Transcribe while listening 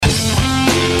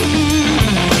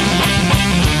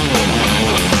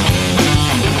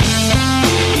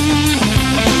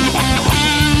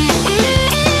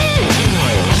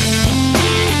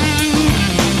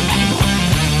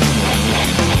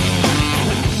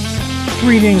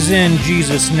Greetings in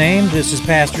Jesus' name. This is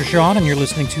Pastor Sean, and you're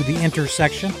listening to The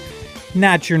Intersection,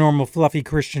 not your normal fluffy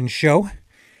Christian show.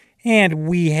 And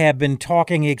we have been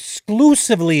talking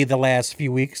exclusively the last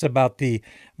few weeks about the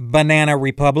banana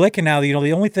republic. And now, the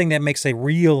only thing that makes a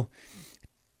real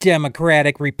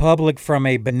democratic republic from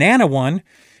a banana one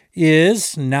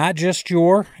is not just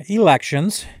your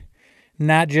elections,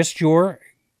 not just your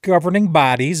governing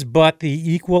bodies, but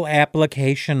the equal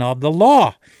application of the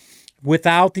law.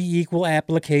 Without the equal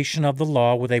application of the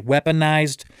law, with a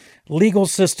weaponized legal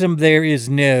system, there is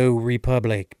no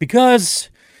republic. Because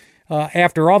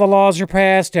after all the laws are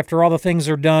passed, after all the things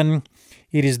are done,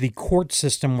 it is the court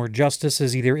system where justice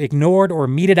is either ignored or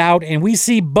meted out, and we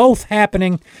see both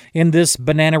happening in this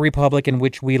banana republic in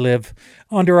which we live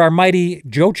under our mighty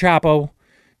Joe Chapo,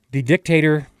 the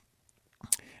dictator,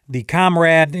 the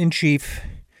comrade-in-chief,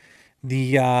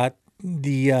 the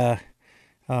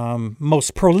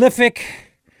most prolific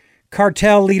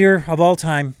cartel leader of all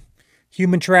time,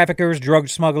 human traffickers, drug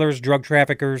smugglers, drug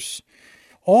traffickers.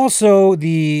 Also,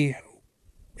 the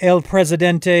El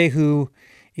Presidente, who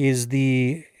is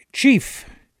the chief,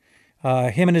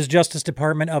 him and his Justice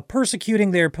Department, of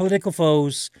persecuting their political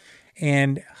foes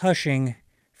and hushing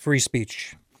free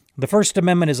speech. The First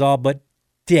Amendment is all but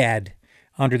dead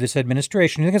under this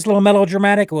administration. You think it's a little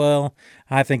melodramatic? Well,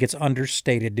 I think it's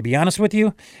understated, to be honest with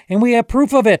you, and we have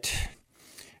proof of it.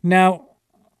 Now,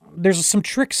 there's some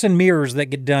tricks and mirrors that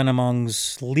get done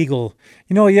amongst legal.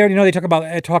 They talk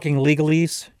about talking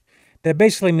legalese. That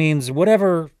basically means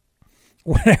whatever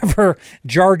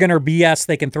jargon or BS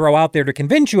they can throw out there to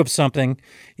convince you of something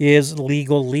is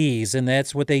legalese, and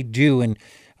that's what they do. And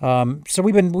so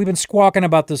we've been squawking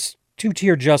about this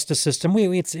two-tier justice system.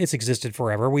 It's existed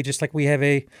forever. We have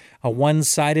a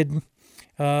one-sided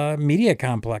media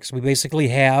complex. We basically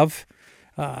have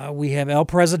El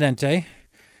Presidente,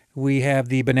 we have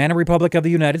the Banana Republic of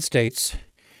the United States,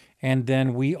 and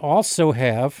then we also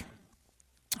have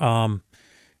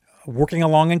working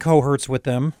along in cohorts with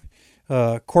them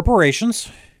corporations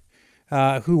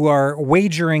who are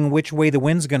wagering which way the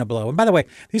wind's going to blow. And by the way,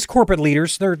 these corporate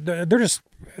leaders, they're just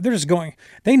going.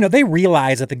 They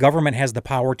realize that the government has the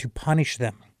power to punish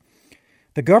them.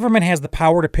 The government has the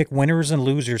power to pick winners and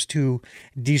losers, to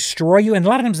destroy you. And a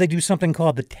lot of times they do something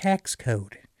called the tax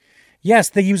code. Yes,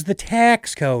 they use the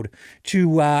tax code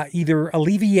to either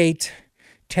alleviate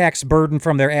tax burden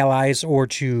from their allies or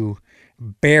to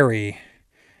bury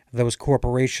those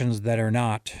corporations that are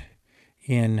not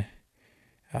in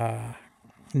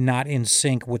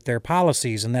sync with their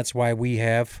policies. And that's why we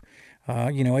have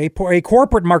a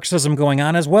corporate Marxism going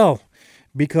on as well,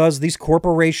 because these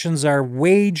corporations are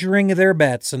wagering their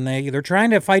bets, and they're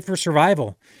trying to fight for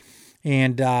survival.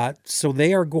 And so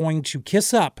they are going to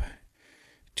kiss up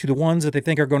to the ones that they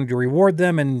think are going to reward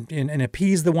them and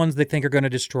appease the ones they think are going to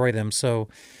destroy them. So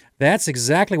that's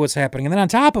exactly what's happening. And then on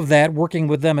top of that, working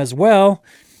with them as well,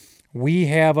 we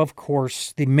have, of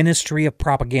course, the Ministry of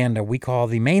Propaganda we call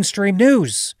the mainstream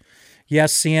news.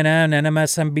 Yes, CNN,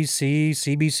 MSNBC,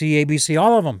 CBC, ABC,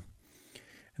 all of them.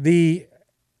 The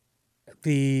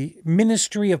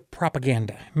Ministry of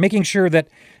Propaganda, making sure that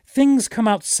things come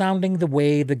out sounding the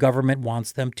way the government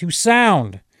wants them to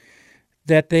sound,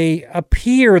 that they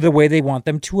appear the way they want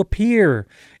them to appear.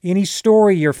 Any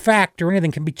story or fact or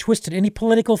anything can be twisted. Any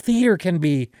political theater can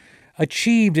be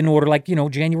achieved in order, like,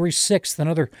 January 6th and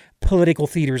other political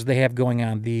theaters they have going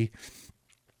on.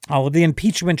 All of the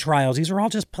impeachment trials, these are all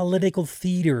just political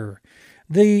theater.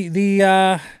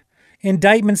 The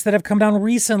indictments that have come down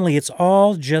recently, it's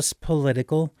all just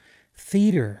political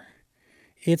theater.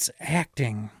 It's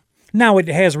acting. Now, it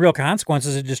has real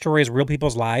consequences. It destroys real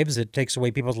people's lives. It takes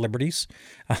away people's liberties.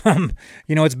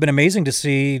 It's been amazing to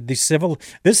see this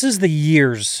is the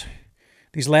years,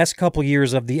 these last couple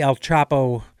years of the El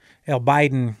Joe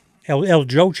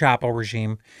Chapo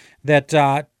regime,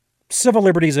 that civil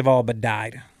liberties have all but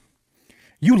died.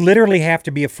 You literally have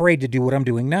to be afraid to do what I'm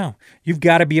doing now. You've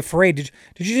got to be afraid.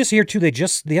 Did you just hear, too, the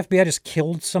FBI just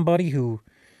killed somebody who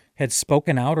had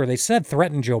spoken out, or they said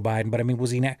threatened Joe Biden, but I mean,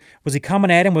 was he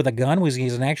coming at him with a gun? Was he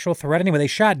an actual threat? Anyway, they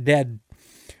shot dead,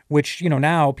 which,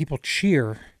 now people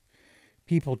cheer.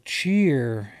 People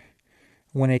cheer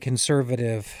when a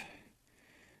conservative,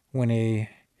 when a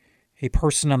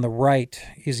person on the right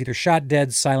is either shot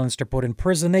dead, silenced, or put in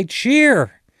prison. They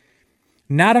cheer,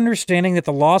 not understanding that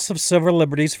the loss of civil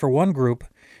liberties for one group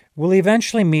will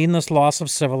eventually mean this loss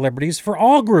of civil liberties for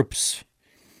all groups.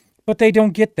 But they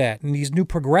don't get that. And these new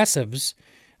progressives,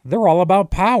 they're all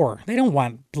about power. They don't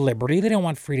want liberty. They don't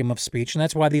want freedom of speech. And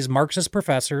that's why these Marxist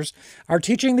professors are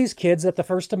teaching these kids that the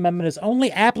First Amendment is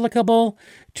only applicable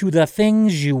to the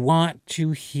things you want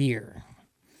to hear.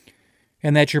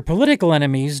 and that your political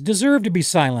enemies deserve to be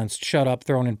silenced, shut up,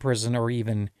 thrown in prison, or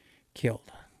even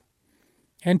killed.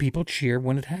 And people cheer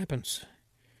when it happens,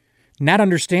 not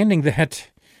understanding that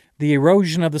the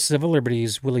erosion of the civil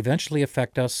liberties will eventually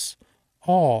affect us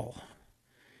all.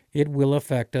 It will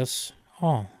affect us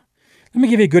all. Let me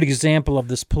give you a good example of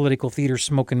this political theater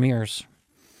smoke and mirrors.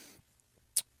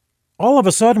 All of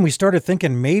a sudden, we started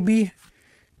thinking maybe,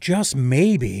 just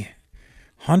maybe,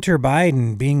 Hunter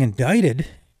Biden being indicted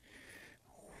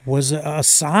was a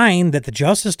sign that the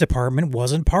Justice Department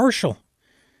wasn't partial.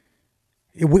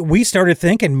 We started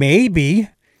thinking maybe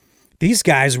these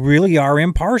guys really are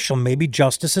impartial. Maybe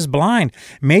justice is blind.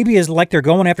 Maybe it's like they're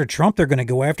going after Trump, they're going to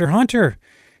go after Hunter.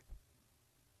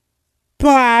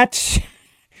 But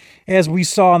as we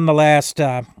saw in the last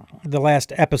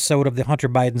episode of the Hunter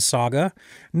Biden saga,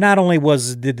 not only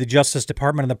did the Justice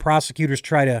Department and the prosecutors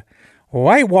try to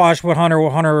whitewash what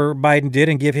Hunter Biden did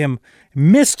and give him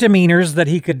misdemeanors that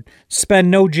he could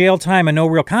spend no jail time and no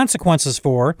real consequences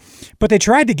for, but they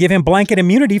tried to give him blanket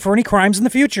immunity for any crimes in the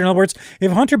future. In other words,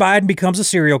 if Hunter Biden becomes a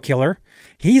serial killer,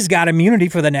 he's got immunity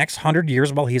for the next 100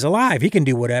 years while he's alive. He can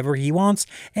do whatever he wants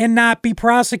and not be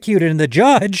prosecuted. And the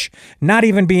judge, not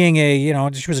even being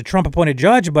she was a Trump-appointed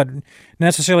judge, but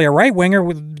necessarily a right-winger,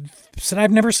 said,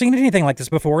 I've never seen anything like this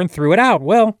before, and threw it out.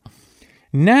 Well,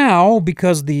 now,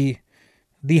 because the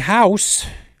House,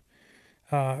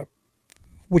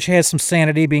 which has some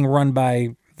sanity being run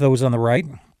by those on the right,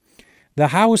 the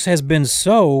House has been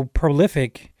so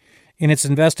prolific in its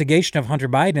investigation of Hunter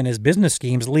Biden and his business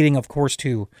schemes, leading, of course,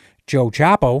 to Joe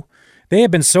Chapo. They have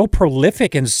been so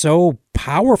prolific and so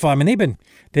powerful. I mean,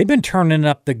 they've been turning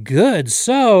up the goods.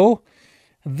 So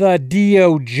the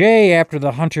DOJ, after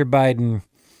the Hunter Biden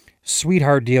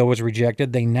sweetheart deal was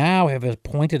rejected, they now have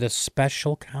appointed a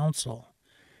special counsel.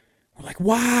 We're like,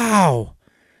 wow,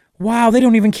 they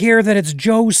don't even care that it's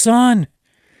Joe's son.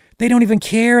 They don't even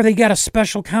care. They got a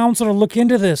special counsel to look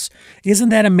into this. Isn't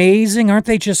that amazing? Aren't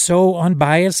they just so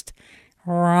unbiased?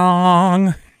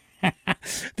 Wrong.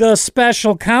 The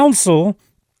special counsel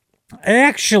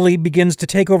actually begins to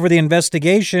take over the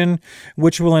investigation,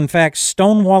 which will in fact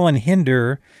stonewall and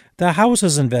hinder the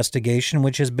House's investigation,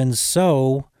 which has been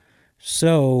so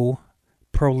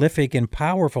prolific and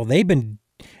powerful. They've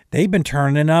been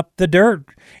turning up the dirt.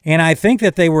 And I think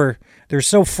that they're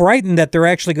so frightened that they're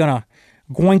actually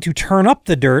going to turn up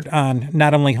the dirt on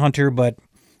not only Hunter, but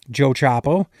Joe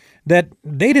Chapo, that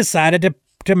they decided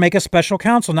to make a special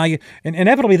counsel. Now,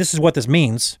 inevitably, this is what this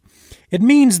means. It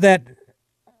means that,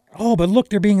 but look,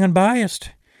 they're being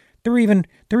unbiased. They're even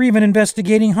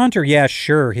investigating Hunter. Yeah,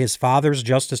 sure, his father's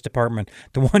Justice Department,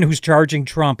 the one who's charging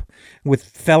Trump with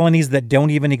felonies that don't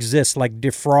even exist, like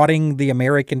defrauding the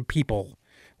American people.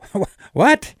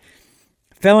 What?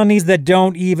 Felonies that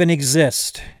don't even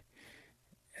exist.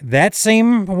 That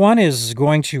same one is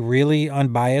going to really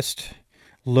unbiased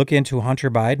look into Hunter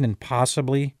Biden and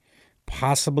possibly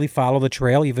follow the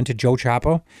trail even to Joe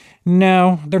Chapo.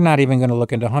 No, they're not even going to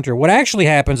look into Hunter. What actually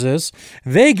happens is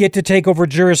they get to take over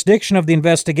jurisdiction of the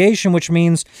investigation, which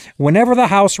means whenever the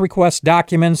House requests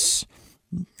documents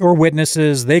or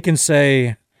witnesses, they can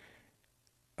say,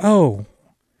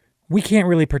 we can't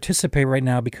really participate right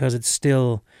now because it's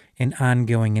still an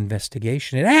ongoing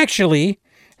investigation. It actually,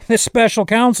 the special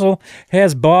counsel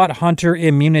has bought Hunter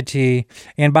immunity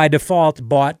and by default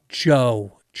bought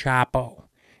Joe Chapo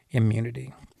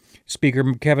immunity.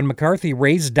 Speaker Kevin McCarthy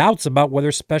raised doubts about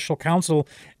whether special counsel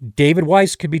David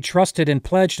Weiss could be trusted and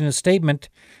pledged in a statement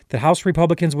that House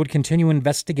Republicans would continue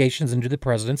investigations into the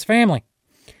president's family.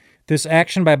 This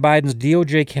action by Biden's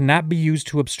DOJ cannot be used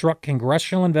to obstruct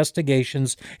congressional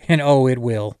investigations, and it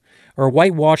will. Or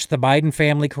whitewash the Biden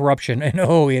family corruption, and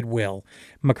it will.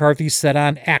 McCarthy said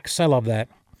on X, I love that.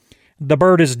 The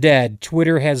bird is dead.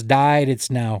 Twitter has died. It's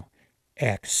now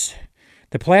X.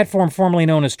 The platform formerly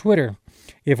known as Twitter.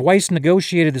 If Weiss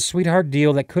negotiated the sweetheart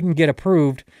deal that couldn't get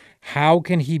approved, how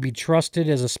can he be trusted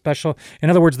as a special... In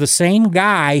other words, the same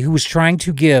guy who was trying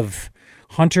to give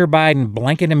Hunter Biden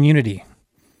blanket immunity,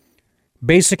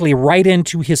 basically right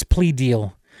into his plea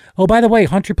deal. Oh, by the way,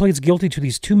 Hunter pleads guilty to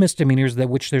these 2 misdemeanors that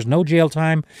which there's no jail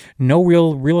time, no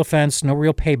real offense, no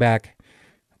real payback.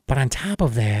 But on top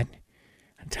of that,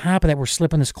 we're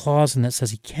slipping this clause in that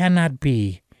says he cannot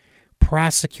be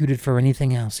prosecuted for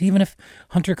anything else. Even if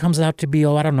Hunter comes out to be,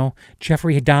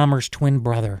 Jeffrey Dahmer's twin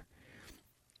brother.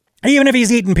 Even if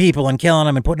he's eating people and killing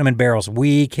them and putting them in barrels,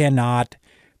 we cannot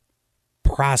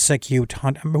prosecute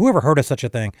Hunter. Whoever heard of such a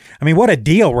thing? I mean, what a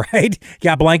deal, right?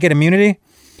 Got blanket immunity.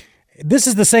 This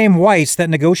is the same Weiss that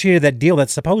negotiated that deal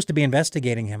that's supposed to be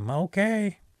investigating him.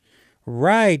 Okay.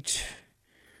 Right.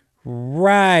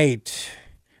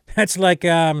 That's like,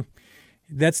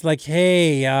 That's like,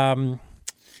 hey,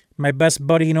 my best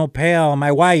buddy, pal,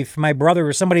 my wife, my brother,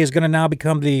 or somebody is going to now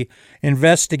become the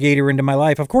investigator into my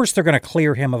life. Of course, they're going to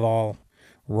clear him of all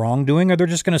wrongdoing, or they're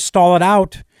just going to stall it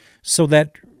out so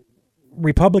that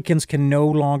Republicans can no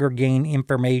longer gain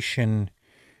information,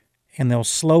 and they'll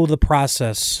slow the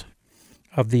process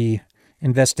of the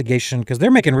investigation because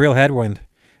they're making real headwind.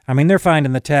 I mean, they're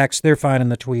finding the texts, they're finding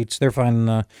the tweets, they're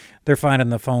finding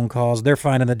the phone calls, they're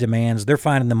finding the demands, they're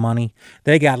finding the money.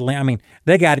 They got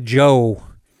Joe,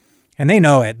 and they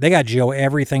know it. They got Joe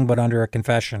everything but under a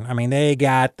confession. I mean, they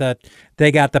got the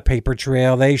paper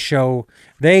trail. They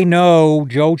know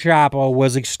Joe Chapo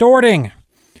was extorting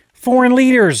foreign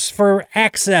leaders for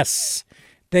access.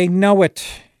 They know it.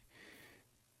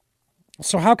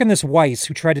 So how can this Weiss,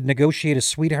 who tried to negotiate a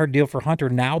sweetheart deal for Hunter,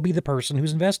 now be the person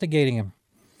who's investigating him?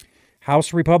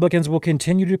 House Republicans will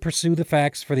continue to pursue the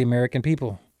facts for the American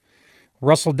people.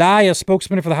 Russell Dye, a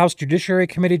spokesman for the House Judiciary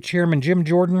Committee Chairman Jim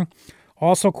Jordan,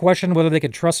 also questioned whether they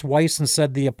could trust Weiss and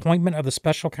said the appointment of the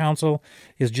special counsel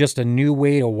is just a new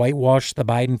way to whitewash the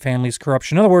Biden family's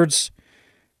corruption. In other words,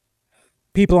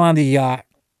 people on the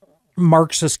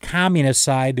Marxist communist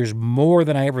side, there's more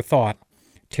than I ever thought,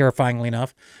 terrifyingly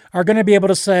enough, are going to be able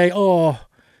to say, oh,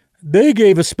 they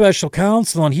gave a special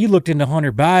counsel and he looked into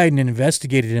Hunter Biden and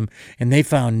investigated him and they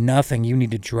found nothing. You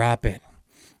need to drop it.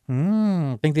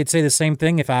 I think they'd say the same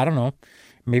thing if, I don't know,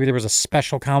 maybe there was a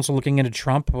special counsel looking into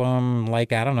Trump,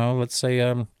 like, I don't know, let's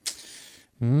say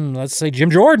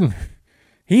Jim Jordan.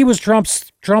 He was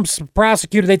Trump's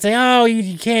prosecutor. They'd say, oh,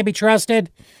 he can't be trusted.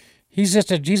 He's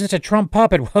just a Trump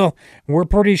puppet. Well, we're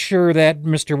pretty sure that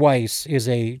Mr. Weiss is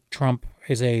a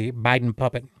Biden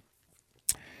puppet.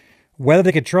 Whether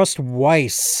they could trust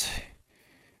Weiss.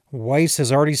 Weiss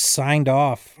has already signed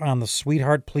off on the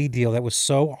sweetheart plea deal that was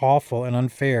so awful and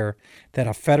unfair that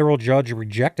a federal judge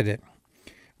rejected it.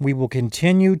 We will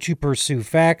continue to pursue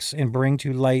facts and bring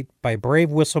to light by brave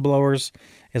whistleblowers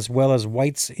as well as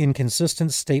White's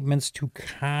inconsistent statements to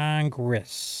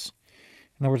Congress.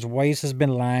 In other words, Weiss has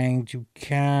been lying to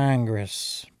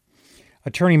Congress.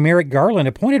 Attorney Merrick Garland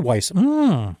appointed Weiss.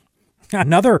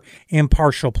 Another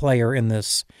impartial player in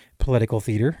this political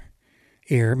theater.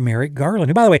 Merrick Garland,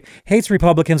 who, by the way, hates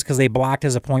Republicans because they blocked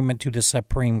his appointment to the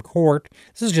Supreme Court.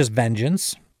 This is just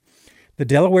vengeance. The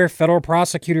Delaware federal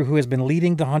prosecutor who has been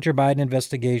leading the Hunter Biden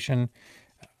investigation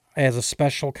as a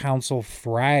special counsel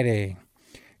Friday.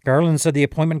 Garland said the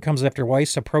appointment comes after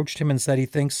Weiss approached him and said he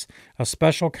thinks a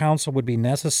special counsel would be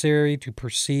necessary to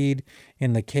proceed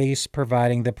in the case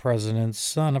providing the president's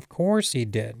son. Of course he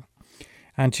did.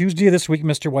 On Tuesday of this week,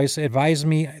 Mr. Weiss advised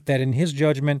me that in his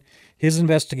judgment, his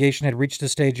investigation had reached a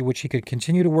stage at which he could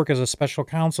continue to work as a special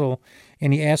counsel,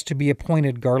 and he asked to be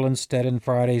appointed, Garland said in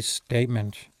Friday's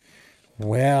statement.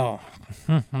 Well,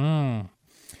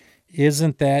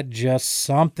 isn't that just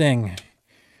something?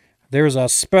 There's a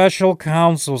special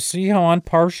counsel. See how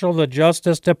impartial the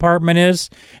Justice Department is?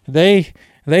 They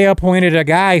appointed a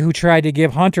guy who tried to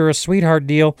give Hunter a sweetheart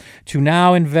deal to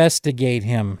now investigate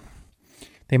him.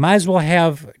 They might as well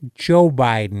have Joe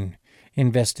Biden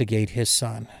investigate his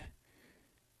son.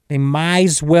 They might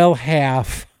as well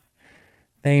have.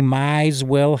 I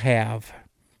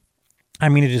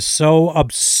mean, it is so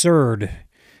absurd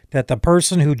that the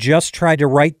person who just tried to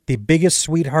write the biggest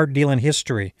sweetheart deal in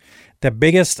history, the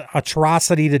biggest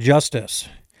atrocity to justice.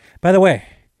 By the way,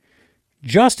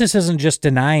 justice isn't just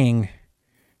denying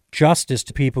justice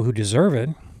to people who deserve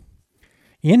it.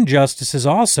 Injustice is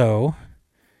also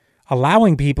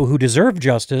allowing people who deserve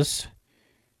justice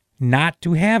not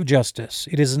to have justice.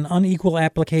 It is an unequal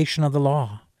application of the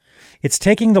law. It's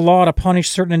taking the law to punish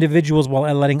certain individuals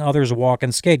while letting others walk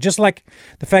and skate. Just like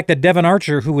the fact that Devin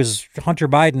Archer, who was Hunter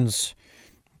Biden's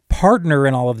partner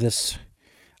in all of these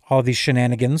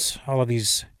shenanigans, all of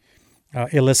these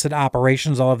illicit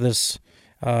operations, all of this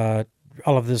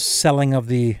selling of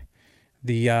the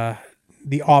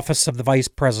office of the vice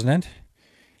president.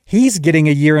 He's getting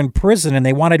a year in prison, and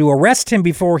they wanted to arrest him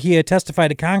before he had testified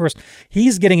to Congress.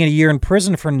 He's getting a year in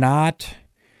prison for not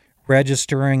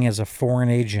registering as a foreign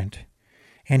agent.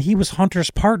 And he was Hunter's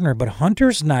partner, but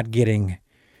Hunter's not getting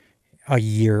a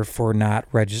year for not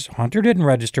registering. Hunter didn't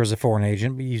register as a foreign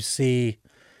agent, but you see,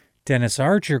 Dennis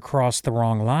Archer crossed the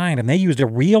wrong line, and they used a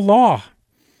real law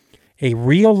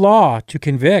to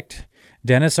convict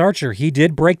Dennis Archer. He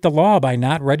did break the law by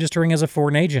not registering as a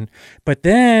foreign agent. But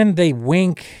then they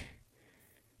wink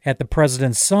at the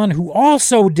president's son, who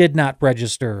also did not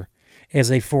register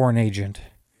as a foreign agent.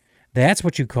 That's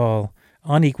what you call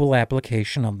unequal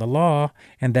application of the law,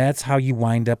 and that's how you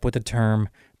wind up with the term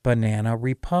banana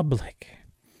republic.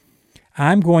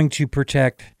 I'm going to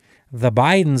protect the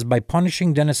Bidens by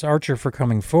punishing Dennis Archer for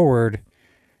coming forward,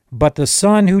 but the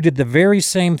son who did the very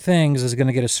same things is going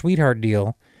to get a sweetheart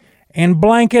deal and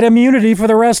blanket immunity for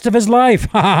the rest of his life.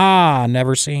 Ha ha ha,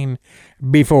 never seen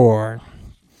before.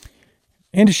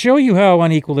 And to show you how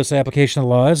unequal this application of the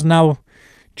law is, now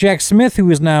Jack Smith, who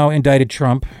has now indicted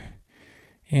Trump,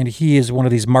 and he is one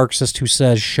of these Marxists who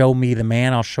says, show me the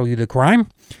man, I'll show you the crime.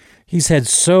 He's had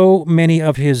so many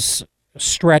of his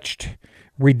stretched,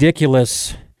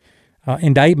 ridiculous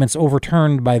indictments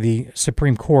overturned by the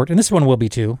Supreme Court, and this one will be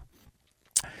too.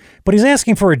 But he's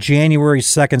asking for a January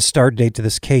 2nd start date to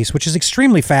this case, which is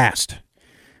extremely fast,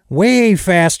 way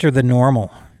faster than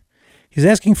normal. He's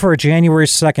asking for a January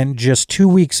 2nd just 2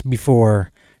 weeks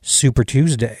before Super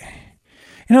Tuesday.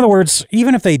 In other words,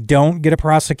 even if they don't get a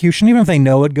prosecution, even if they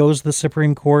know it goes to the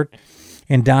Supreme Court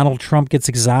and Donald Trump gets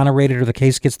exonerated or the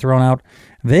case gets thrown out,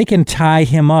 they can tie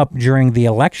him up during the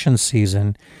election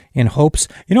season in hopes,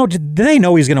 do they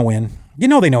know he's going to win? They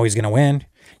know he's going to win.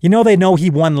 They know he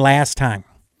won last time.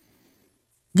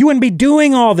 You wouldn't be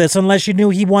doing all this unless you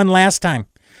knew he won last time.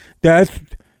 That's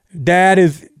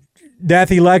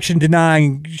election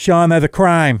denying, Sean, that's a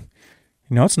crime.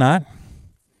 No, it's not.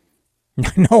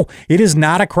 No, it is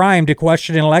not a crime to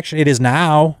question an election. It is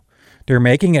now. They're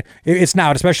making it. It's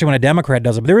now, especially when a Democrat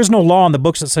does it. But there is no law in the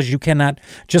books that says you cannot,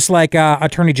 just like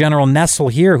Attorney General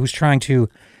Nessel here, who's trying to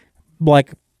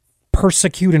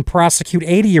persecute and prosecute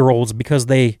 80-year-olds because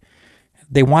they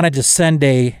wanted to send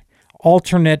a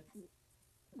alternate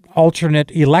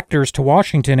electors to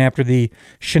Washington after the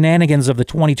shenanigans of the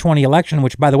 2020 election,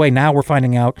 which, by the way, now we're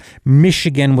finding out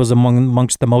Michigan was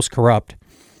amongst the most corrupt.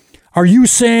 Are you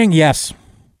saying yes?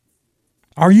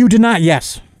 Are you denying?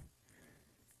 Yes.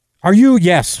 Are you?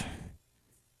 Yes.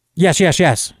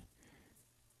 Yes.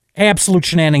 Absolute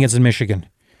shenanigans in Michigan.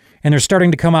 And they're starting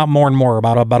to come out more and more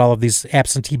about all of these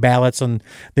absentee ballots and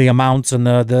the amounts and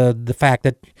the fact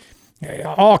that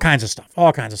all kinds of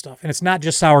stuff. And it's not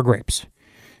just sour grapes.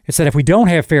 It's that if we don't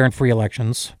have fair and free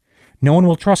elections, no one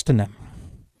will trust in them.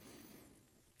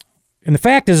 And the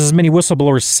fact is, as many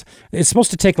whistleblowers, it's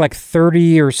supposed to take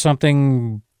 30 or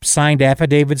something signed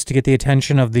affidavits to get the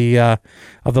attention of the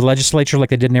legislature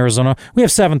like they did in Arizona. We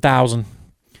have 7,000.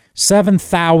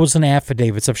 7,000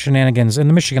 affidavits of shenanigans, and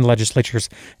the Michigan legislature's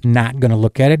not going to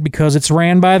look at it because it's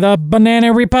ran by the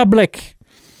Banana Republic.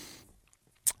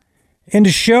 And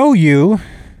to show you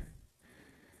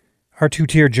our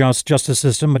two-tier justice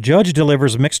system, a judge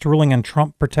delivers mixed ruling on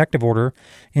Trump protective order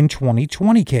in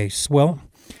 2020 case. Well,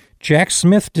 Jack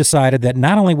Smith decided that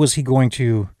not only was he going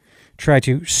to try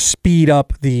to speed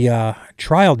up the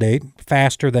trial date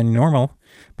faster than normal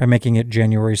by making it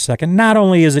January 2nd, not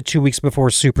only is it 2 weeks before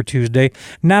Super Tuesday,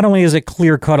 not only is it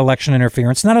clear-cut election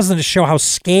interference, not only does it show how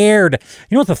scared,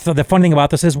 what the funny thing about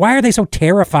this is, why are they so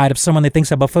terrified of someone they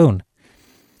think's a buffoon?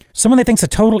 Someone they think's a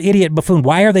total idiot buffoon,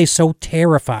 why are they so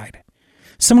terrified?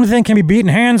 Someone they think can be beaten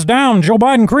hands down, Joe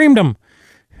Biden creamed him.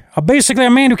 Basically, a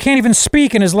man who can't even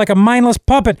speak and is like a mindless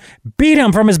puppet beat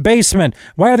him from his basement.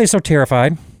 Why are they so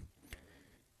terrified?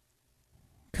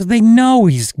 Because they know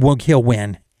he'll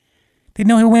win. They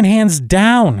know he'll win hands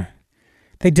down.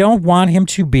 They don't want him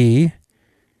to be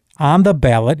on the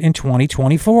ballot in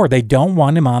 2024. They don't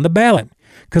want him on the ballot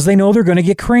because they know they're going to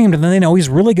get creamed, and then they know he's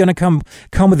really going to come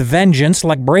with vengeance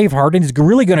like Braveheart, and he's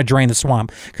really going to drain the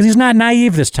swamp because he's not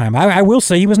naive this time. I will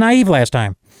say he was naive last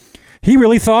time. He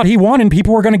really thought he won and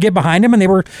people were going to get behind him and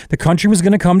the country was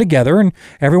going to come together and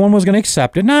everyone was going to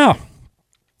accept it. No.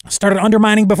 Started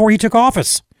undermining before he took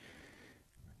office.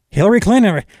 Hillary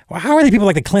Clinton. How are the people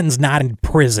like the Clintons not in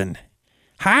prison?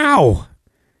 How?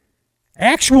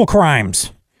 Actual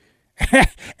crimes.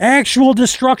 Actual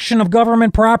destruction of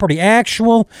government property.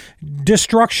 Actual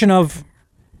destruction of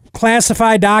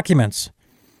classified documents.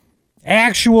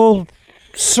 Actual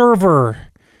server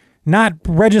not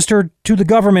registered to the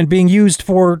government being used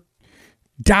for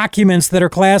documents that are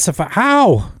classified.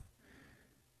 How?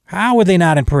 How are they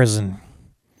not in prison?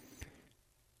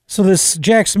 So this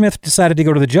Jack Smith decided to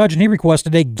go to the judge and he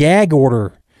requested a gag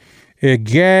order. A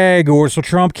gag order so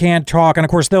Trump can't talk. And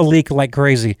of course they'll leak like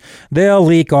crazy. They'll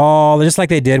leak just like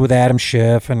they did with Adam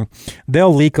Schiff, and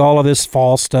they'll leak all of this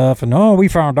false stuff. And we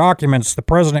found documents. The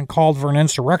president called for an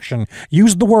insurrection.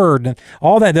 Used the word. And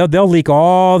all that. They'll leak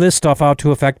all this stuff out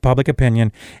to affect public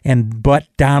opinion. But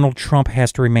Donald Trump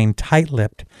has to remain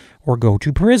tight-lipped or go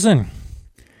to prison.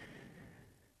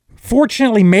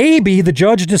 Fortunately, maybe the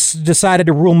judge decided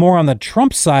to rule more on the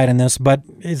Trump side in this, but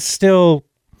it's still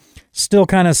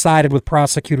kind of sided with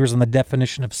prosecutors on the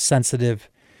definition of sensitive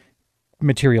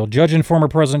material. Judge in former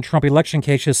President Trump election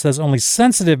cases says only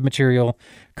sensitive material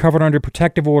covered under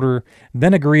protective order,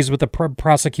 then agrees with the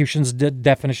prosecution's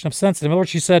definition of sensitive. In other words,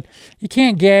 she said, you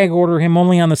can't gag order him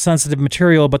only on the sensitive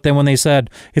material, but then when they said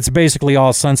it's basically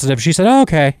all sensitive, she said, oh,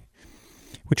 okay.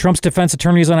 With Trump's defense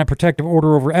attorneys on a protective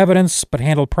order over evidence, but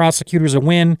handled prosecutors a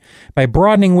win by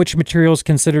broadening which material is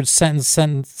considered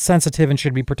sensitive and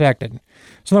should be protected.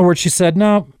 So in other words, she said,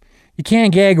 no, you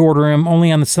can't gag order him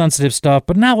only on the sensitive stuff,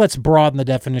 but now let's broaden the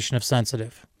definition of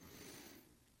sensitive.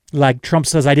 Like Trump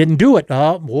says, I didn't do it.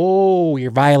 Whoa,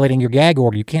 you're violating your gag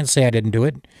order. You can't say I didn't do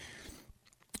it.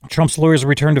 Trump's lawyers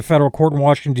returned to federal court in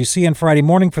Washington, D.C. on Friday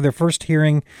morning for their first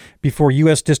hearing before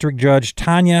U.S. District Judge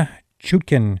Tanya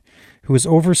Chutkan, who is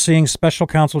overseeing special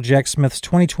counsel Jack Smith's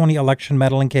 2020 election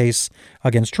meddling case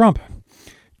against Trump.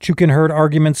 Chutkan heard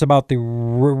arguments about the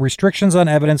restrictions on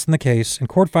evidence in the case. In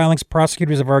court filings,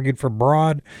 prosecutors have argued for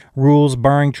broad rules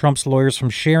barring Trump's lawyers from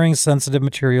sharing sensitive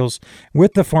materials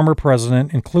with the former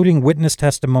president, including witness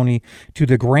testimony to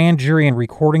the grand jury and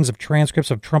recordings of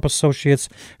transcripts of Trump associates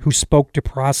who spoke to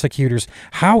prosecutors.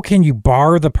 How can you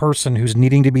bar the person who's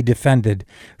needing to be defended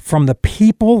from the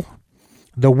people,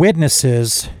 the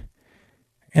witnesses,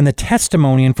 and the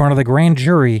testimony in front of the grand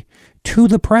jury to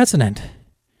the president?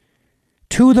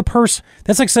 To the person.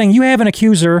 That's like saying you have an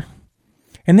accuser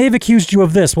and they've accused you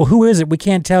of this. Well, who is it? We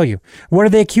can't tell you. What are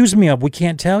they accused me of? We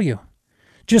can't tell you.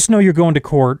 Just know you're going to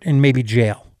court and maybe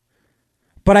jail.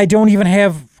 But I don't even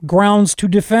have grounds to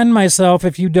defend myself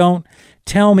if you don't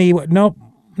tell me. Nope.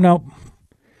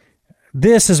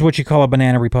 This is what you call a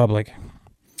banana republic.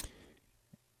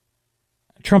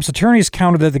 Trump's attorneys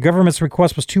countered that the government's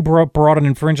request was too broad and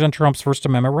infringed on Trump's First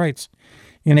Amendment rights.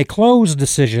 In a close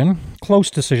decision,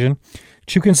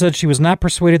 Chutkan said she was not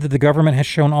persuaded that the government has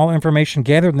shown all information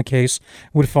gathered in the case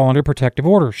would fall under protective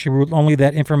order. She ruled only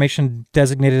that information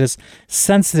designated as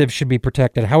sensitive should be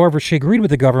protected. However, she agreed with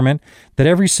the government that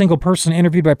every single person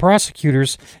interviewed by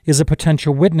prosecutors is a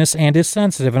potential witness and is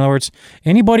sensitive. In other words,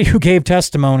 anybody who gave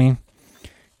testimony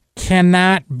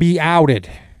cannot be outed.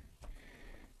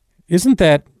 Isn't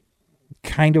that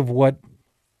kind of what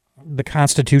the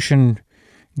Constitution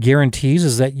guarantees,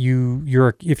 is that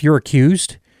if you're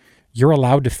accused, you're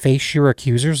allowed to face your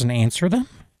accusers and answer them?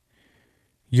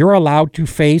 You're allowed to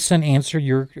face and answer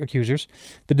your accusers.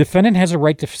 The defendant has a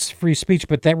right to free speech,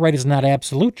 but that right is not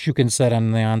absolute, Chutkan said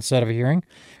on the onset of a hearing.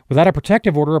 Without a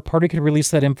protective order, a party could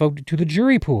release that info to the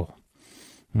jury pool.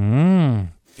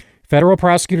 Federal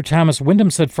prosecutor Thomas Windham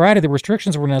said Friday the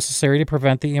restrictions were necessary to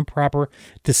prevent the improper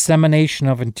dissemination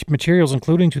of materials,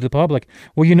 including to the public.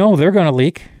 Well, they're going to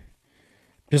leak.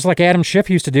 Just like Adam Schiff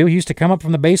used to do. He used to come up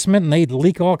from the basement and they'd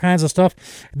leak all kinds of stuff.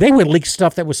 They would leak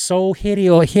stuff that was so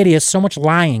hideous, so much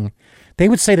lying. They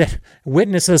would say that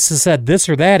witnesses said this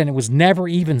or that, and it was never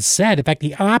even said. In fact,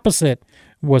 the opposite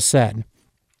was said.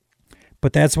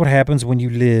 But that's what happens when you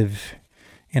live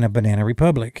in a banana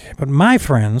republic. But my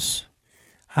friends,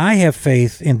 I have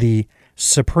faith in the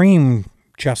supreme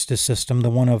justice system, the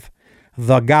one of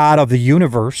the God of the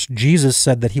universe. Jesus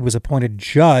said that he was appointed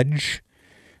judge,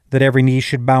 that every knee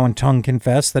should bow and tongue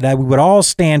confess, that we would all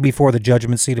stand before the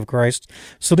judgment seat of Christ.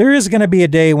 So there is going to be a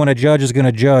day when a judge is going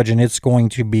to judge, and it's going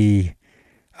to be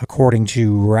according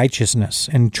to righteousness.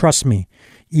 And trust me,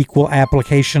 equal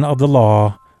application of the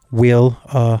law will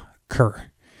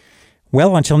occur.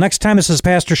 Well, until next time, this is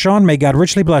Pastor Sean. May God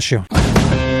richly bless you.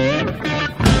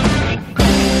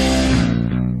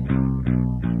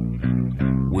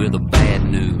 We're the bad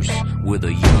news, we're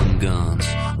the young guns,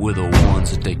 we're the ones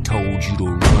that they told you to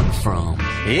run from.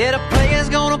 Yeah, the player's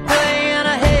gonna play and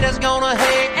a hater's gonna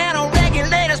hate.